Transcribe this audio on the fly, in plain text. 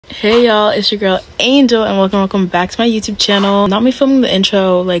Hey y'all, it's your girl Angel and welcome back to my YouTube channel. Not me filming the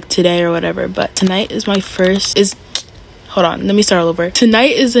intro like today or whatever, but tonight is my first hold on, let me start all over.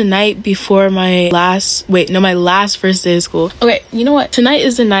 Tonight is the night before my last first day of school. Okay, you know what? Tonight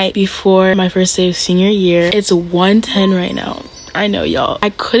is the night before my first day of senior year. It's 1:10 right now. I know, y'all. I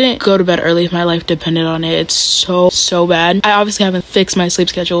couldn't go to bed early if my life depended on it. It's so bad. I obviously haven't fixed my sleep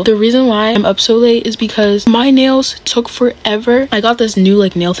schedule. The reason why I'm up so late is because my nails took forever. I got this new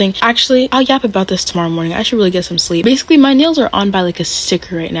nail thing. Actually, I'll yap about this tomorrow morning. I should really get some sleep. Basically, my nails are on by a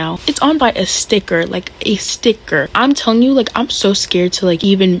sticker right now. It's on by a sticker, a sticker. I'm telling you, I'm so scared to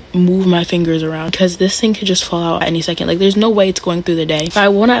even move my fingers around because this thing could just fall out at any second. There's no way it's going through the day. But I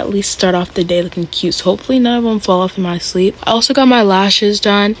want to at least start off the day looking cute. So hopefully none of them fall off in my sleep. I also got my lashes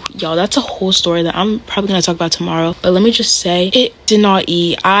done. Y'all, that's a whole story that I'm probably gonna talk about tomorrow, but let me just say it did not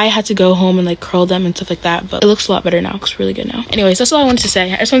eat. I had to go home and curl them and stuff like that, but it looks a lot better now. It looks really good now. Anyways, that's all I wanted to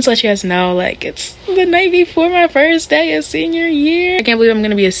say. I just wanted to let you guys know it's the night before my first day of senior year. I can't believe I'm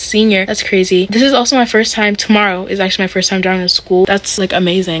gonna be a senior. That's crazy. This is also my first time. Tomorrow is actually my first time driving to school. That's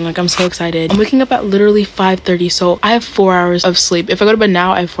amazing. I'm so excited. I'm waking up at literally 5:30, so I have 4 hours of sleep. If I go to bed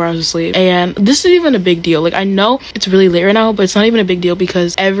now, I have 4 hours of sleep, and this is even a big deal. I know it's really late right now, but it's not even a big deal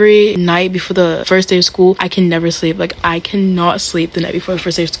because every night before the first day of school I can never sleep. I cannot sleep the night before the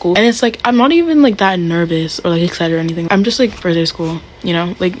first day of school, and it's I'm not even that nervous or excited or anything. I'm just first day of school, you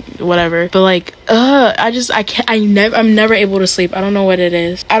know, whatever. But I'm never able to sleep. I don't know what it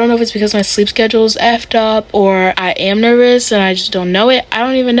is. I don't know if it's because my sleep schedule is effed up or I am nervous and I just don't know it. I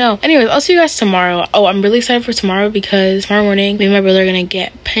don't even know. Anyways, I'll see you guys tomorrow. Oh, I'm really excited for tomorrow because tomorrow morning me and my brother are gonna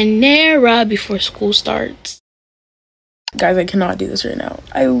get Panera before school starts. Guys, I cannot do this right now.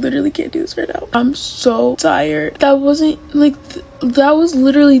 I literally can't do this right now. I'm so tired. That wasn't that was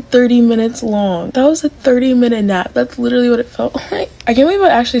literally 30 minutes long. That was a 30-minute nap. That's literally what it felt like. I can't believe I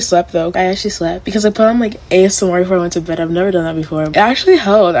actually slept though. I actually slept because I put on ASMR before I went to bed. I've never done that before. It actually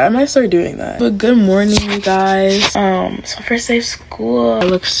helped. I might start doing that. But good morning, you guys. It's my first day of school. I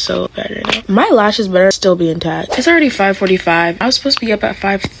look so bad right now. My lashes better still be intact. It's already 5:45. I was supposed to be up at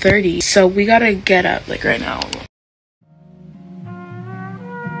 5:30, so we gotta get up right now.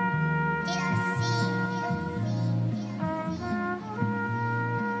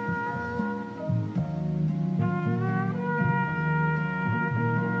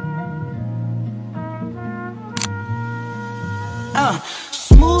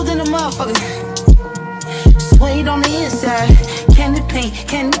 Smooth in the motherfucker. Suede on the inside. Candy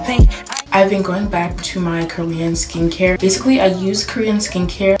paint. I've been going back to my Korean skincare. Basically, I used Korean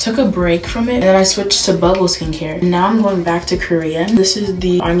skincare, took a break from it, and then I switched to bubble skincare. Now I'm going back to Korean. This is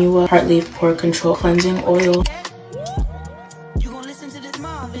the Anua Heart Leaf Pore Control Cleansing Oil.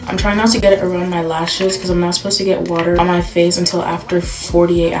 I'm trying not to get it around my lashes because I'm not supposed to get water on my face until after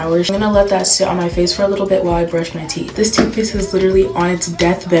 48 hours. I'm gonna let that sit on my face for a little bit while I brush my teeth. This toothpaste is literally on its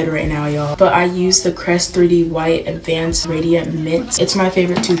deathbed right now, y'all. But I use the Crest 3D White Advanced Radiant Mint. It's my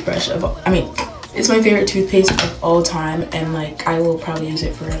favorite toothbrush it's my favorite toothpaste of all time, and I will probably use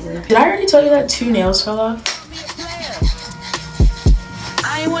it forever. Did I already tell you that 2 nails fell off?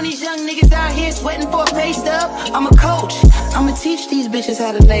 I ain't one of these young niggas out here sweating for a pay stub. I'm a coach. I'ma teach these bitches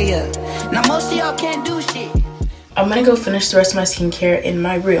how to lay up. Now most of y'all can't do shit. I'm gonna go finish the rest of my skincare in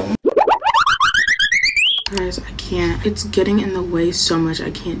my room. Guys, I can't. It's getting in the way so much. I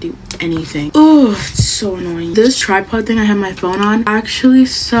can't do anything. Oh, it's so annoying. This tripod thing I have my phone on actually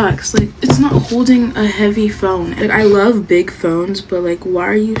sucks. It's not holding a heavy phone. I love big phones, but why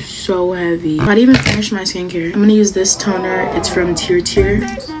are you so heavy? I didn't even finish my skincare. I'm gonna use this toner. It's from Tier.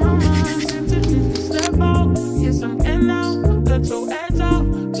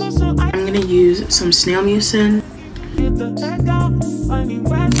 I'm gonna use some snail mucin.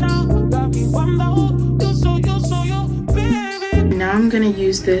 Now I'm gonna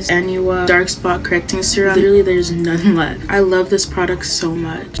use this Anua Dark Spot Correcting Serum. Literally, there's none left. I love this product so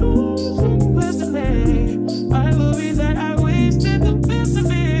much.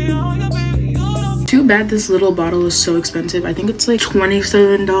 Too bad this little bottle is so expensive. I think it's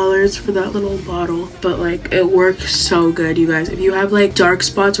 $27 for that little bottle, but it works so good, you guys. If you have dark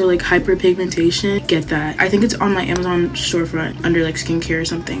spots or hyperpigmentation, get that. I think it's on my Amazon storefront under skincare or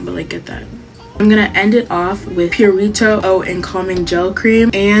something, but get that. I'm gonna end it off with Purito Oat and Calming Gel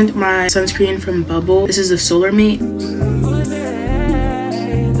Cream and my sunscreen from Bubble. This is the Solar Mate.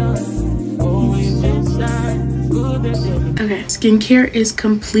 Okay, skincare is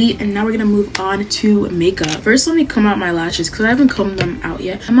complete, and now we're gonna move on to makeup. First, let me comb out my lashes because I haven't combed them out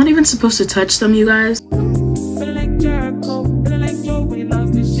yet. I'm not even supposed to touch them, you guys.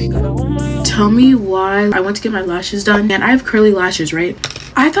 Tell me why I went to get my lashes done, and I have curly lashes, right?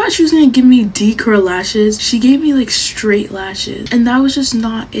 I thought she was gonna give me decurl lashes. She gave me like straight lashes, and that was just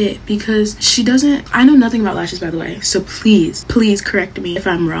not it, because she doesn't. I know nothing about lashes, by the way, so please correct me if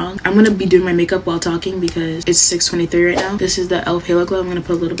I'm wrong. I'm gonna be doing my makeup while talking because it's 6:23 right now. This is the e.l.f. Halo Glow. I'm gonna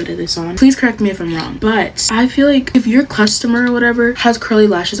put a little bit of this on. Please correct me if I'm wrong, but I feel like if your customer or whatever has curly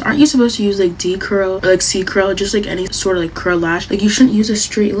lashes, aren't you supposed to use like decurl or like C-curl, just like any sort of like curl lash? Like you shouldn't use a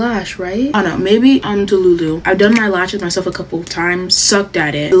straight lash, right? I don't know, maybe I'm delulu. I've done my lashes myself a couple of times, sucked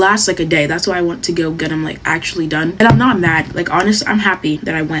at it. It lasts like a day. That's why I want to go get them like actually done, and I'm not mad. Like honestly, I'm happy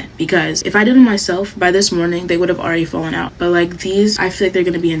that I went, because if I did them myself by this morning they would have already fallen out. But like these, I feel like they're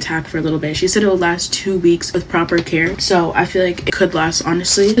gonna be intact for a little bit. She said it will last 2 weeks with proper care, so I feel like it could last.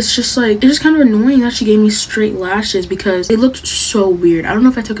 Honestly, it's just kind of annoying that she gave me straight lashes because they looked so weird. I don't know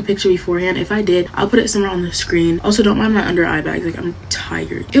if I took a picture beforehand. If I did, I'll put it somewhere on the screen. Also, don't mind my under eye bags, like I'm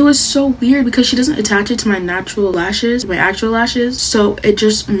tired. It was so weird because she doesn't attach it to my natural lashes, my actual lashes, so it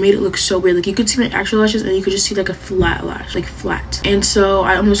just made it look so weird. Like you could see my actual lashes and you could just see like a flat lash, like flat. And so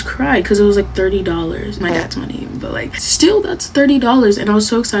I almost cried because it was like $30, my dad's money, but like still that's $30. And I was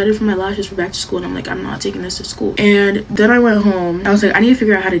so excited for my lashes for back to school, and I'm like, I'm not taking this to school. And then I went home. I was like, I need to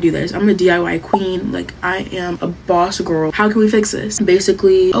figure out how to do this. I'm a DIY queen. Like I am a boss girl. How can we fix this?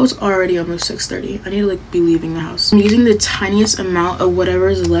 Basically, oh, it's already almost 6:30. I need to like be leaving the house. I'm using the tiniest amount of whatever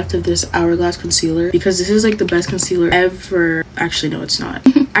is left of this Hourglass concealer because this is like the best concealer ever. Actually, no, it's not.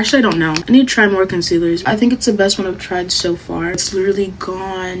 Actually, I don't know. I need to try more concealers. I think it's the best one I've tried so far. It's literally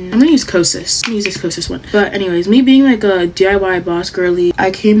gone. I'm gonna use Kosas. I'm gonna use this Kosas one. But anyways, me being like a DIY boss girly, I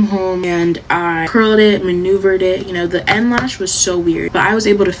came home and I curled it, maneuvered it. You know, the end lash was so weird, but I was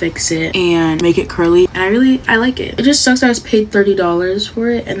able to fix it and make it curly, and I like it. It just sucks that I was paid $30 for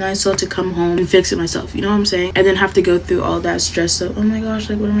it, and then I still had to come home and fix it myself. You know what I'm saying? And then have to go through all that stress of, oh my gosh,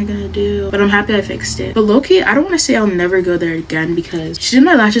 like what am I gonna do? But I'm happy I fixed it. But low-key, I don't want to say I'll never go there again because she did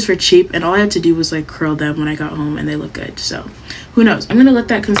my lashes for cheap, and all I had to do was like curl them when I got home, and they look good. So who knows? I'm gonna let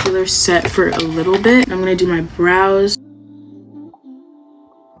that concealer set for a little bit. I'm gonna do my brows.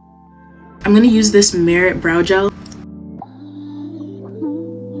 I'm gonna use this Merit brow gel.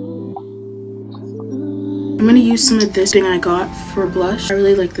 I'm gonna use some of this thing I got for blush. I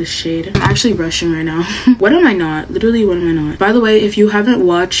really like this shade. I'm actually brushing right now. What am I not? Literally, what am I not? By the way, if you haven't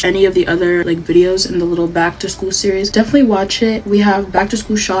watched any of the other like videos in the little back to school series, definitely watch it. We have back to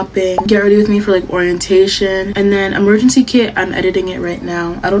school shopping, get ready with me for like orientation, and then emergency kit. I'm editing it right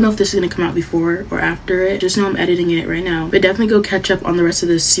now. I don't know if this is gonna come out before or after it. Just know I'm editing it right now. But definitely go catch up on the rest of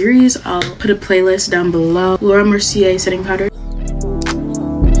this series. I'll put a playlist down below. Laura Mercier setting powder.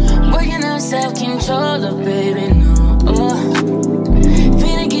 Self-control, baby, no.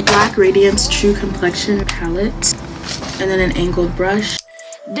 Black Radiance True Complexion palette, and then an angled brush.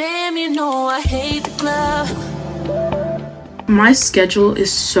 Damn, you know I hate the club. My schedule is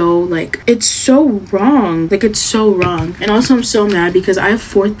so like, it's so wrong. Like it's so wrong. And also I'm so mad because I have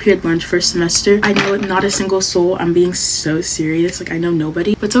 4th period lunch first semester. I know not a single soul. I'm being so serious. Like I know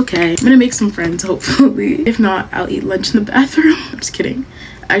nobody, but it's okay. I'm gonna make some friends hopefully. If not, I'll eat lunch in the bathroom. I'm just kidding.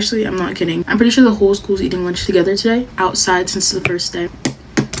 Actually, I'm not kidding. I'm pretty sure the whole school's eating lunch together today, outside, since it's the first day.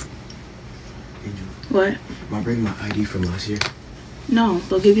 Angel, what? Am I bringing my ID from last year? No,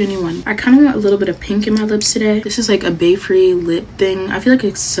 they'll give you a new one. I kind of want a little bit of pink in my lips today. This is like a Bay-Free lip thing. I feel like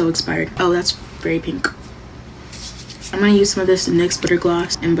it's so expired. Oh, that's very pink. I'm gonna use some of this NYX Butter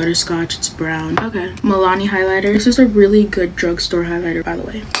Gloss and Butterscotch. It's brown. Okay. Milani highlighter. This is a really good drugstore highlighter, by the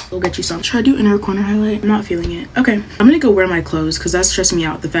way. We'll get you some. Should I do inner corner highlight? I'm not feeling it. Okay. I'm gonna go wear my clothes because that's stressing me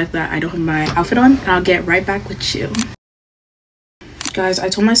out. The fact that I don't have my outfit on. And I'll get right back with you. Guys, I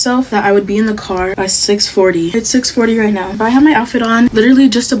told myself that I would be in the car by 6:40. It's 6:40 right now. If I have my outfit on, literally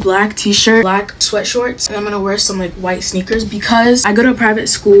just a black t-shirt, black sweat shorts, and I'm gonna wear some like white sneakers because I go to a private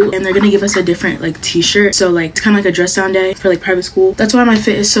school and they're gonna give us a different like t-shirt. So like it's kind of like a dress down day for like private school. That's why my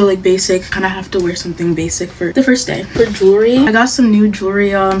fit is so like basic. Kind of have to wear something basic for the first day. For jewelry, I got some new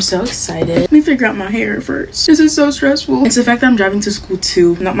jewelry, y'all. I'm so excited. Let me figure out my hair first. This is so stressful. It's the fact that I'm driving to school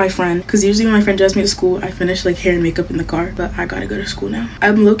too, not my friend. Because usually when my friend drives me to school, I finish like hair and makeup in the car. But I gotta go to school now.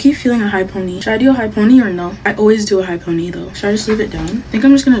 I'm low-key feeling a high pony. Should I do a high pony or no? I always do a high pony though. Should I just leave it down? I think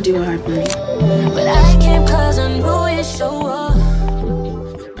I'm just gonna do a high pony. But I can't cause I know it show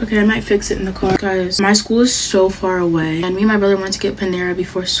up. Okay, I might fix it in the car. Guys, my school is so far away and me and my brother wanted to get Panera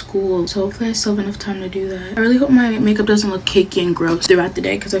before school, so hopefully I still have enough time to do that. I really hope my makeup doesn't look cakey and gross throughout the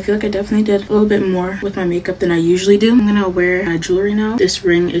day because I feel like I definitely did a little bit more with my makeup than I usually do. I'm gonna wear jewelry now. This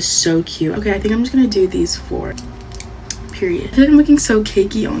ring is so cute. Okay, I think I'm just gonna do these 4. Period. I feel like I'm looking so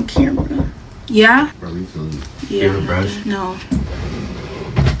cakey on camera. Yeah? Are we feeling? Yeah. Favorite brush? No.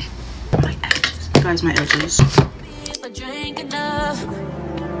 My edges. Guys, my edges. If I drink enough,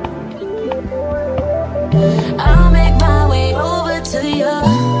 I'll make my way over to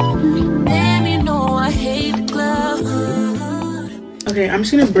you. Damn, you know I hate the glove. Okay, I'm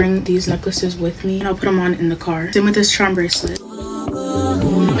just gonna bring these necklaces with me and I'll put them on in the car. Same with this charm bracelet.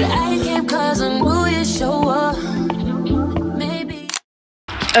 But I came 'cause I knew you'd show up. Maybe.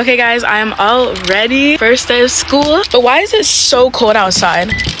 Okay guys, I am all ready. First day of school. But why is it so cold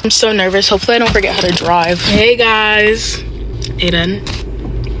outside? I'm so nervous. Hopefully I don't forget how to drive. Hey guys. Aiden.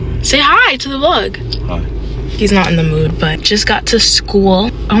 Say hi to the vlog. Hi. He's not in the mood, but just got to school.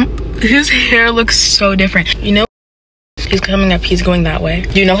 His hair looks so different. You know, he's coming up, he's going that way.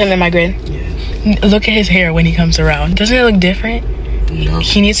 Do you know him in my grade? Yeah. Look at his hair when he comes around. Doesn't it look different? No.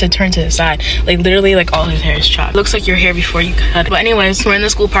 He needs to turn to the side. Like literally, like all his hair is chopped. Looks like your hair before you cut it. But anyways, we're in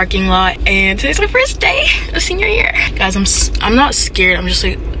the school parking lot and today's my first day of senior year. Guys, I'm not scared. I'm just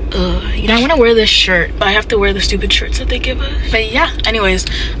like, you know, I want to wear this shirt, but I have to wear the stupid shirts that they give us. But yeah, anyways,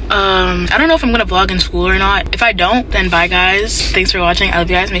 I don't know if I'm gonna vlog in school or not. If I don't, then bye guys. Thanks for watching. I love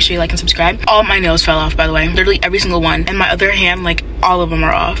you guys. Make sure you like and subscribe. All my nails fell off, by the way. Literally every single one. And my other hand, like all of them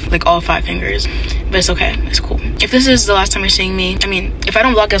are off, like all 5 fingers. But it's okay, it's cool. If this is the last time you're seeing me, I mean, if I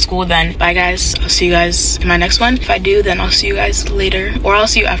don't vlog at school, then bye guys. I'll see you guys in my next one. If I do, then I'll see you guys later, or I'll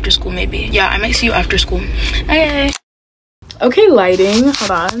see you after school maybe. Yeah, I might see you after school. Okay, lighting,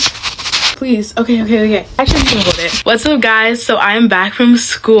 hold on. Please. Okay. Actually, I'm gonna hold it. What's up, guys? So I am back from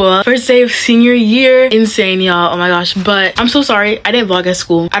school. First day of senior year. Insane, y'all. Oh my gosh. But I'm so sorry. I didn't vlog at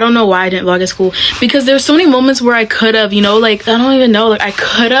school. I don't know why I didn't vlog at school. Because there's so many moments where I could have, you know, like, I don't even know. Like, I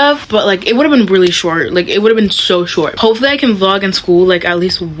could have, but like, it would have been really short. Like, it would have been so short. Hopefully, I can vlog in school, like, at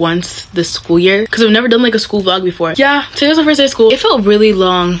least once this school year. Because I've never done, like, a school vlog before. Yeah, today was the first day of school. It felt really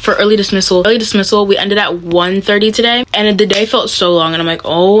long for early dismissal. Early dismissal, we ended at 1:30 today. And the day felt so long. And I'm like,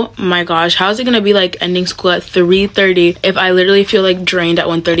 oh my gosh. How is it gonna be like ending school at 3:30 if I literally feel like drained at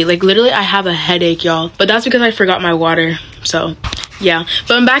 1:30? Like literally I have a headache, y'all, but that's because I forgot my water. So yeah,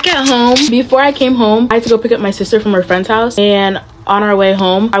 but I'm back at home. Before I came home, I had to go pick up my sister from her friend's house, and on our way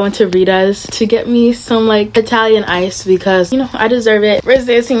home I went to Rita's to get me some like Italian ice because, you know, I deserve it. First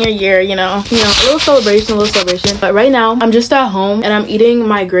day of senior year, you know, a little celebration. But right now I'm just at home and I'm eating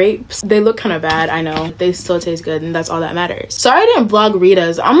my grapes. They look kind of bad, I know. They still taste good, and that's all that matters. Sorry I didn't vlog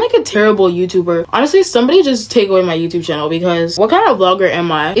Rita's. I'm like a terrible YouTuber. Honestly, somebody just take away my YouTube channel, because what kind of vlogger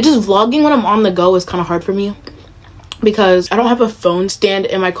am I? It just vlogging when I'm on the go is kind of hard for me, because I don't have a phone stand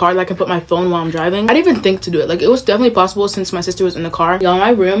in my car that I can put my phone while I'm driving. I didn't even think to do it. Like, it was definitely possible since my sister was in the car. Y'all,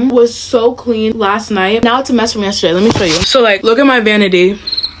 my room was so clean last night. Now it's a mess from yesterday. Let me show you. So like, look at my vanity.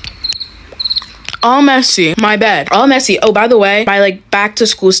 All messy. My bed, all messy. Oh, by the way, my like back to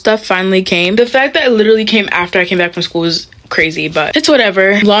school stuff finally came. The fact that it literally came after I came back from school is crazy, but it's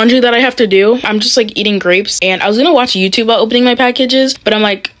whatever. Laundry that I have to do. I'm just like eating grapes, and I was gonna watch YouTube while opening my packages, but I'm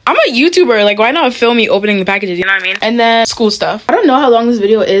like, I'm a YouTuber, like why not film me opening the packages, you know what I mean? And then school stuff. I don't know how long this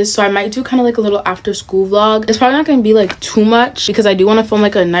video is, so I might do kind of like a little after school vlog. It's probably not gonna be like too much, because I do want to film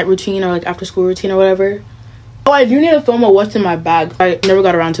like a night routine or like after school routine or whatever. Oh, I do need to film a what's in my bag. I never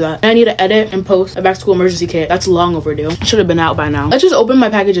got around to that. And I need to edit and post a back to school emergency kit. That's long overdue. Should have been out by now. Let's just open my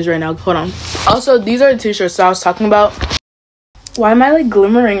packages right now. Hold on. Also, these are the t-shirts that I was talking about. Why am I like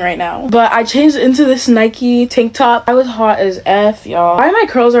glimmering right now? But I changed into this Nike tank top. I was hot as F, y'all. Why are my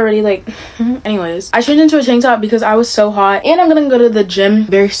curls already like anyways, I changed into a tank top because I was so hot, and I'm gonna go to the gym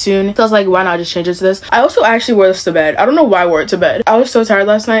very soon, so I was like, why not just change it to this? I also actually wore this to bed. I don't know why I wore it to bed. I was so tired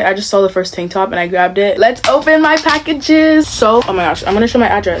last night. I just saw the first tank top and I grabbed it. Let's open my packages. So oh my gosh, I'm gonna show my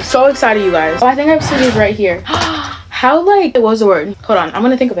address. So excited, you guys. Oh, I think I have scissors right here. How, like, what was the word? Hold on, I'm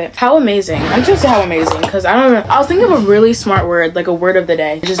gonna think of it. How amazing. I'm just gonna say how amazing, because I don't know. I was thinking of a really smart word, like a word of the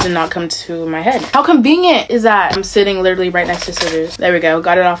day. It just did not come to my head. How convenient is that? I'm sitting literally right next to scissors. There we go,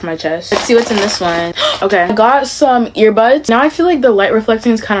 got it off my chest. Let's see what's in this one. Okay, I got some earbuds. Now I feel like the light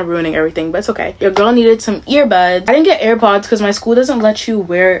reflecting is kind of ruining everything, but it's okay. Your girl needed some earbuds. I didn't get AirPods because my school doesn't let you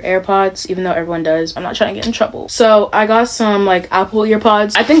wear AirPods, even though everyone does. I'm not trying to get in trouble. So I got some like Apple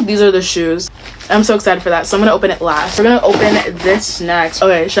earpods. I think these are the shoes. I'm so excited for that, so I'm gonna open it last. We're gonna open this next.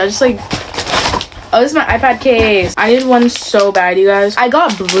 Okay, should I just like, oh, this is my iPad case. I need one so bad, you guys. I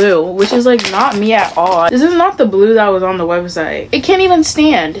got blue, which is like not me at all. This is not the blue that was on the website. It can't even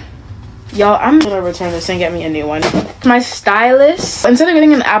stand. Y'all, I'm gonna return this and get me a new one. My stylus, instead of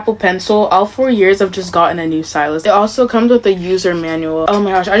getting an Apple Pencil, all 4 years I've just gotten a new stylus. It also comes with a user manual. Oh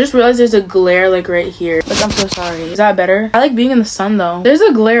my gosh, I just realized there's a glare like right here. Like, I'm so sorry. Is that better? I like being in the sun though. There's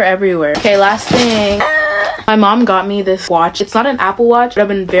a glare everywhere. Okay, last thing. My mom got me this watch. It's not an Apple Watch, but I've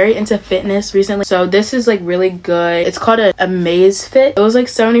been very into fitness recently, so this is like really good. It's called a Amaze Fit. It was like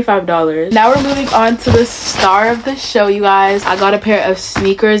 $75. Now we're moving on to the star of the show, you guys. I got a pair of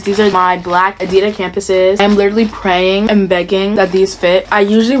sneakers. These are my black Adidas Campuses. I'm literally praying and begging that these fit. I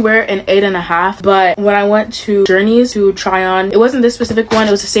usually wear an 8.5, but when I went to Journeys to try on, it wasn't this specific one.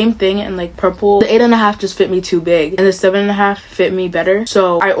 It was the same thing in like purple. The 8.5 just fit me too big, and the 7.5 fit me better,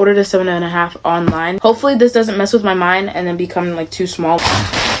 so I ordered a 7.5 online. Hopefully this doesn't mess with my mind and then become like too small.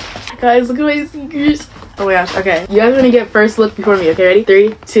 Guys, look at my sneakers. Oh my gosh. Okay, you guys are gonna get first look before me. Okay, ready?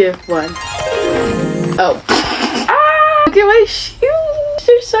 3, 2, 1. Oh. Ah, look at my shoes.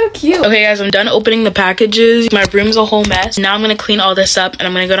 They're so cute. Okay guys, I'm done opening the packages. My room's a whole mess. Now I'm gonna clean all this up and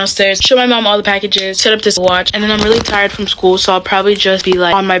I'm gonna go downstairs, show my mom all the packages, set up this watch, and then I'm really tired from school, so I'll probably just be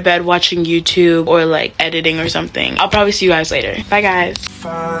like on my bed watching YouTube or like editing or something. I'll probably see you guys later. Bye guys.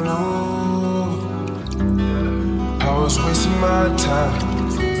 I was wasting my time,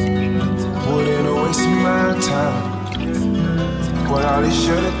 wouldn't waste my time. What all these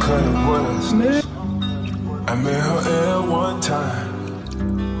shoulda, coulda, wouldas. I met her at one time,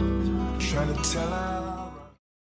 trying to tell her